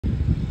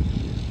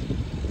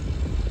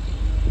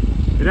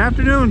Good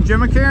afternoon, Jim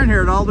McCarron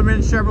here at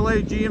Alderman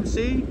Chevrolet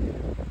GMC,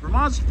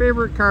 Vermont's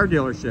favorite car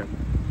dealership.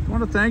 I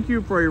want to thank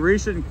you for your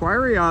recent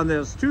inquiry on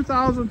this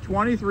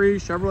 2023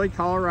 Chevrolet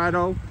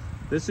Colorado.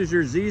 This is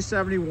your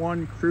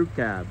Z71 Crew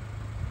Cab.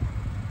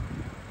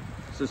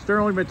 It's a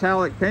sterling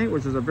metallic paint,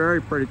 which is a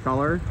very pretty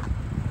color.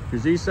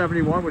 Your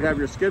Z71 would have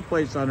your skid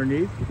plates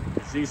underneath,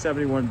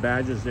 Z71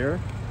 badges there.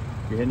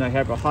 You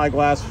have a high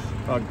glass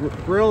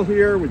grill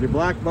here with your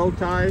black bow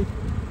tie.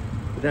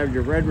 You'd have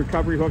your red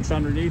recovery hooks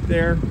underneath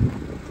there.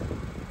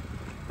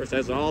 Of course, it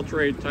has an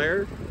all-terrain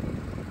tire.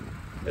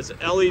 It's an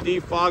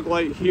LED fog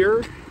light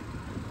here.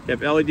 You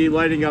have LED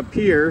lighting up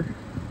here.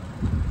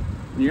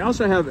 And you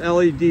also have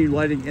LED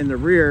lighting in the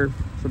rear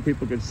so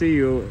people can see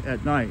you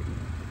at night.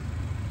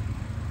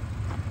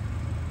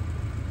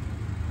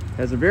 It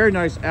has a very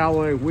nice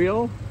alloy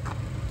wheel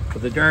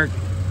with the dark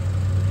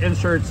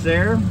inserts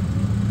there.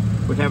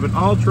 Would have an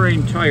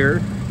all-terrain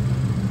tire.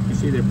 You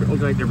see they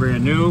look like they're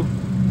brand new.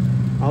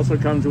 Also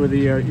comes with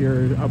your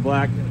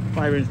black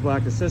 5-inch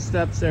black assist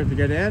steps there to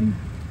get in.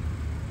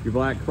 Your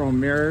black chrome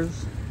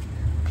mirrors.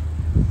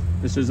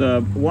 This is a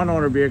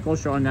one-owner vehicle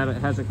showing that it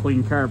has a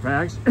clean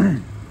Carfax.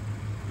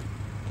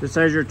 This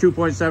has your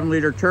 2.7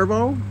 liter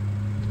turbo,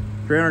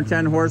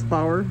 310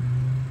 horsepower,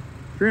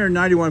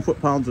 391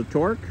 foot-pounds of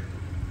torque.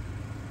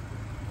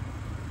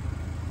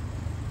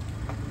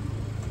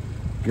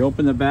 You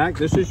open the back,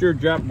 this is your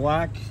jet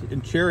black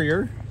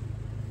interior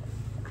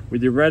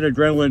with your red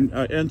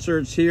adrenaline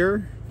inserts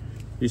here.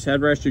 These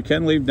headrests you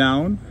can leave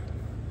down.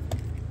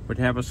 Would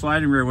have a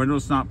sliding rear window.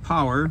 It's not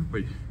power,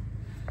 but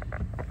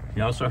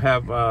you also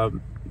have a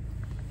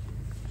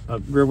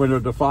rear window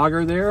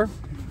defogger there.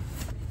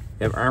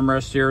 You have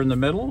armrests here in the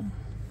middle.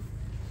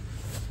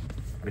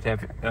 We'd have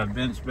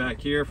vents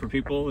back here for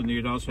people, and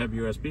you'd also have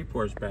USB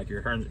ports back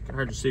here.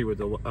 Hard to see with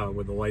the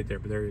light there,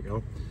 but there you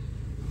go.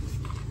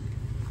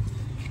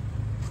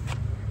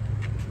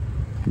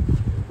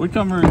 We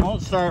come a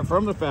remote start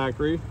from the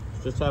factory.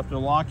 Just have to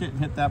lock it and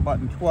hit that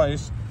button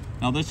twice.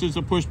 Now this is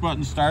a push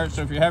button start,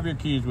 so if you have your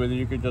keys with you,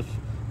 you could just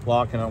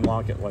lock and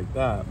unlock it like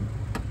that.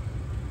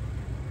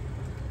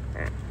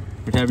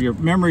 We have your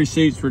memory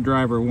seats for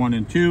driver 1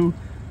 and 2,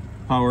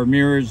 power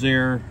mirrors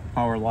there,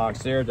 power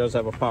locks there. It does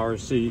have a power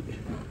seat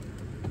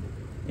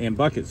and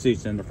bucket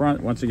seats in the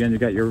front. Once again, you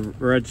got your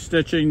red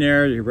stitching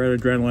there, your red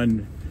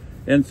adrenaline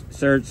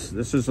inserts.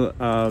 This is a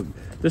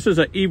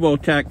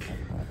Evotech.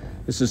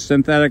 This is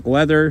synthetic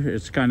leather.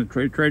 It's kind of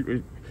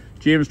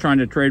GM's trying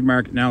to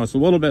trademark it now. It's a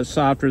little bit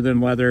softer than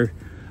leather,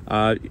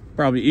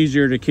 probably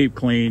easier to keep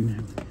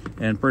clean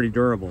and pretty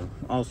durable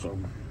also.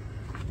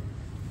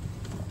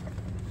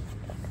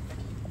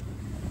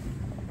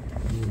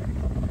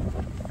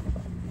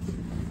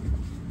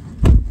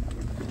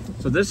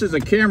 So this is a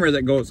camera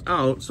that goes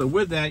out. So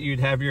with that, you'd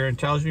have your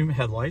intelligent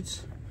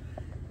headlights.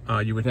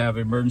 You would have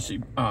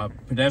emergency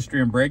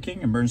pedestrian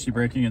braking, emergency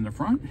braking in the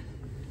front.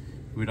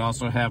 We'd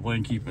also have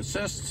lane keep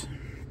assist.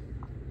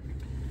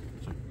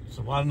 So it's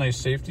a lot of nice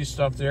safety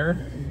stuff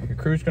there. Your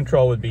cruise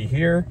control would be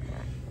here.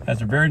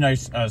 Has a very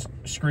nice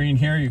screen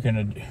here. You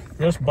can,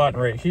 this button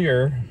right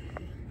here,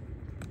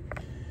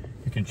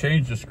 you can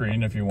change the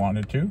screen if you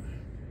wanted to,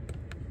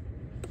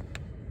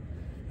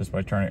 just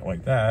by turning it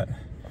like that.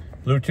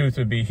 Bluetooth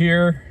would be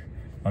here.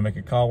 I'll make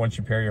a call once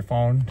you pair your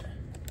phone.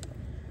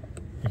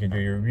 You can do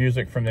your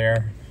music from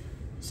there.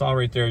 It's all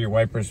right there. Your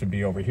wipers would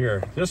be over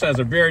here. This has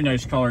a very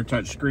nice color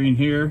touch screen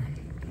here.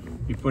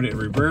 You put it in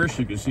reverse,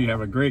 you can see you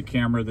have a great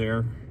camera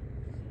there.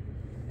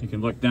 You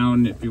can look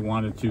down if you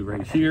wanted to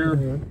right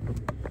here.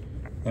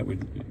 That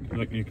would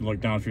look, you can look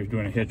down if you're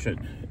doing a hitch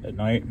at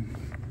night.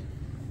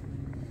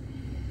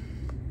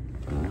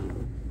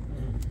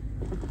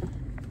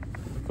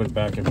 Put it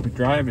back in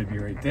drive, it'd be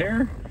right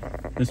there.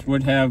 This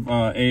would have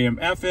AM,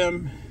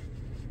 FM,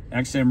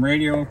 XM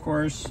radio, of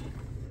course.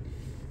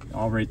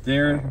 All right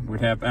there.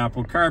 Would have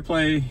Apple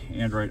CarPlay,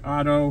 Android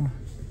Auto.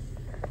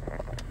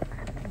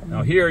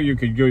 Now here you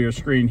could do your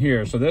screen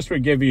here. So this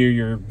would give you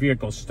your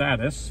vehicle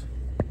status.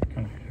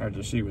 Kind of hard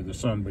to see with the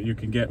sun, but you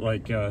can get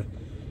like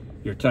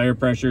your tire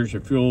pressures,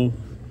 your fuel,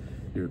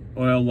 your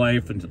oil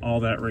life, and all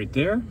that right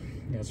there.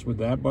 That's with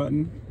that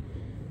button.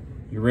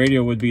 Your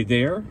radio would be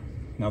there.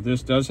 Now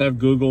this does have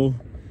Google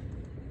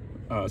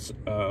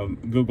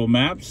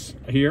Maps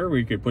here, where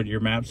you could put your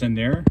maps in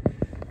there.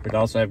 You could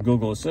also have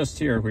Google Assist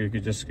here, where you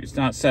could just, it's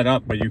not set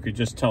up, but you could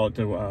just tell it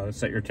to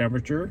set your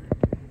temperature.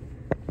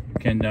 You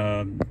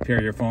can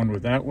pair your phone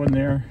with that one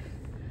there.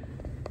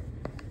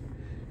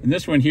 And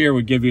this one here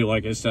would give you,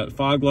 like I said,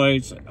 fog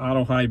lights,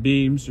 auto high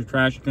beams, your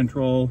traction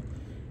control,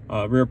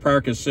 rear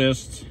park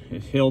assist,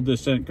 hill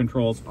descent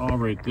controls, all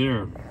right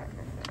there.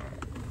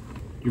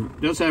 You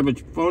just have a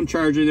phone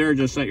charger there,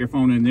 just set your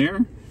phone in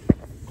there.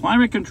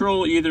 Climate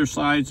control either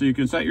side, so you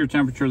can set your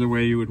temperature the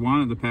way you would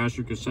want it. The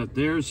passenger could set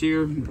theirs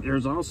here.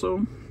 Theirs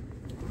also.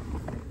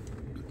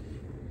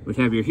 Would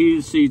have your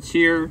heated seats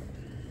here.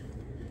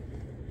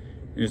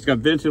 And it's got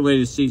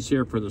ventilated seats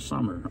here for the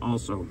summer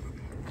also.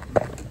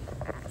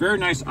 Very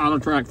nice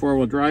AutoTrac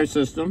 4-wheel drive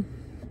system.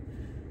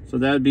 So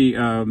that'd be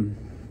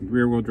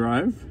rear-wheel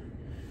drive.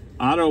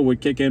 Auto would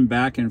kick in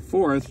back and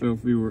forth. So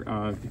if we were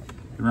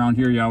around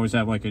here, you always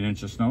have like an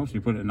inch of snow. So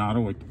you put it in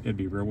auto, it'd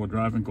be rear wheel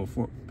drive and go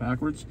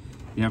backwards.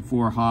 You have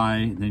 4 high,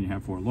 and then you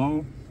have 4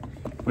 low.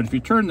 But if you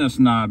turn this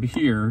knob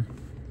here,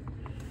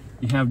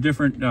 you have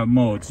different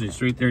modes. See,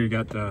 right there, you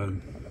got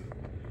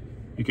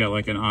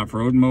like an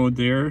off-road mode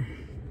there.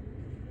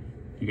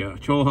 You got a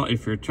tow haul.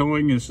 If you're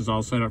towing, this is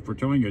all set up for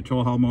towing. You got a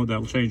tow haul mode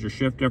that'll change your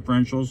shift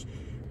differentials.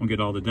 Won't get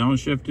all the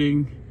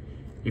downshifting.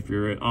 If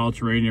you're at all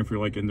terrain, if you're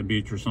like in the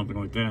beach or something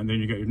like that, and then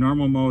you got your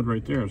normal mode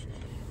right there. It's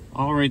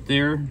all right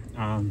there.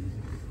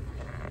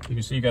 You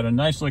can see you got a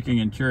nice looking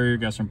interior. You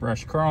got some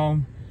brushed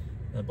chrome,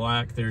 the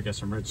black there. Got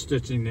some red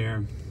stitching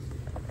there.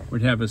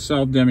 Would have a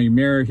self-dimming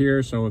mirror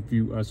here, so if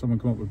you someone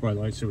come up with bright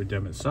lights, it would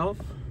dim itself.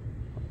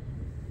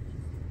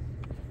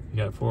 You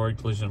got forward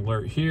collision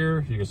alert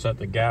here. You can set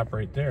the gap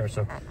right there.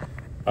 So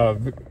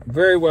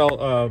very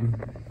well,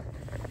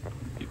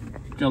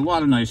 got a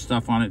lot of nice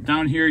stuff on it.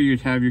 Down here you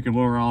can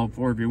lower all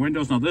 4 of your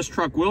windows. Now this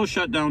truck will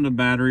shut down the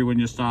battery when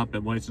you stop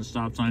at lights and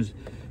stop signs.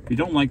 If you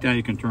don't like that,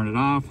 you can turn it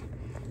off.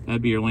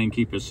 That'd be your lane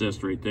keep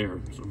assist right there.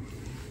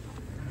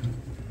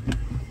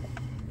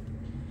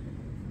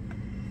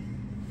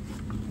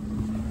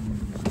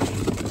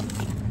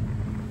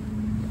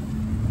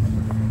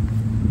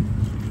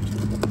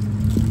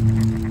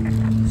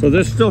 So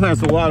this still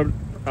has a lot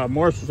of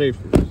more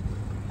safety.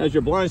 Has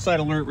your blind side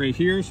alert right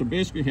here. So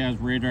basically it has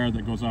radar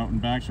that goes out and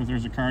back. So if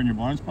there's a car in your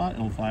blind spot,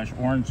 it'll flash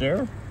orange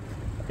there.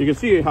 You can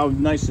see how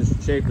nice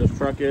this shape this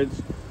truck is.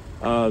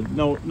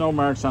 No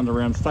marks on the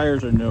rims.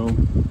 Tires are new.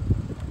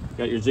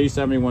 Got your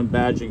Z71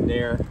 badging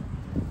there.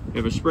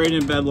 You have a sprayed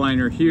in bed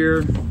liner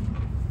here.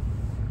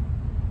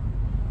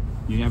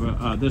 You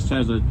have this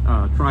has a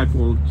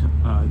trifold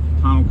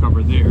tonneau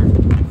cover there.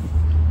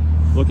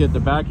 Look at the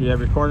back. You have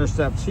your corner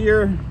steps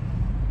here.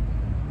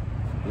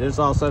 It is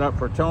all set up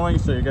for towing,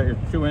 so you got your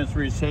 2-inch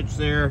reach hitch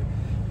there.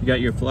 You got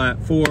your flat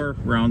 4,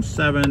 round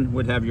 7,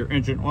 would have your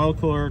engine oil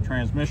cooler,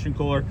 transmission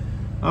cooler.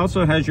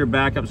 Also has your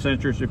backup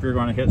sensors if you're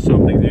going to hit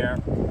something there.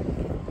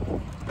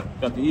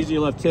 Got the easy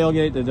lift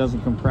tailgate that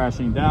doesn't come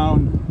crashing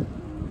down.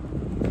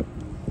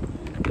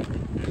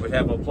 Would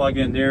have a plug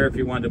in there if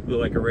you wanted to put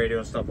like a radio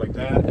and stuff like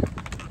that.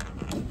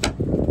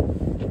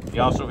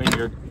 You also, in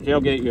your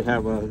tailgate, you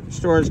have a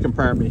storage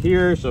compartment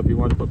here, so if you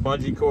want to put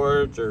bungee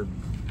cords or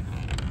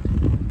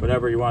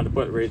whatever you want to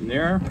put right in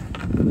there.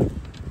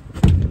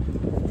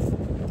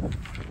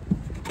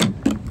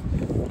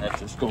 That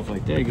just goes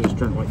like that. You just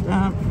turn it like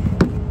that.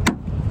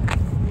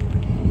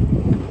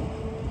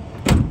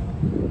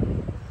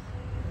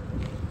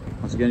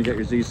 Once again, you got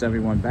your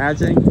Z71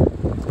 badging.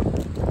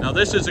 Now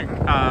this has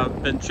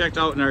been checked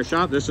out in our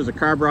shop. This is a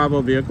Car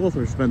Bravo vehicle.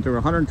 It's been through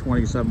a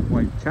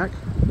 127-point check.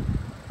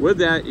 With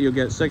that, you'll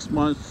get 6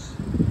 months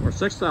or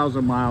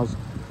 6,000 miles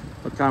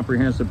of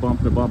comprehensive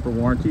bumper-to-bumper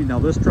warranty. Now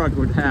this truck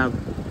would have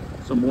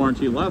some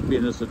warranty left,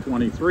 being this a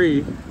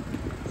 23,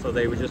 so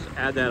they would just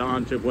add that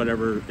on to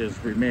whatever is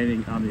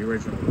remaining on the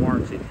original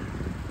warranty.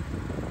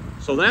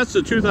 So that's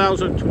the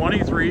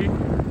 2023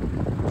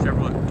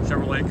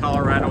 Chevrolet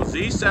Colorado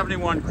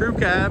Z71 Crew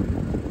Cab.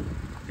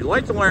 If you'd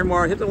like to learn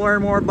more, hit the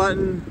Learn More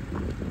button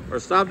or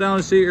stop down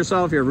and see it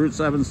yourself here, Route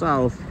 7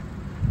 South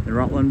in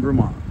Rutland,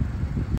 Vermont.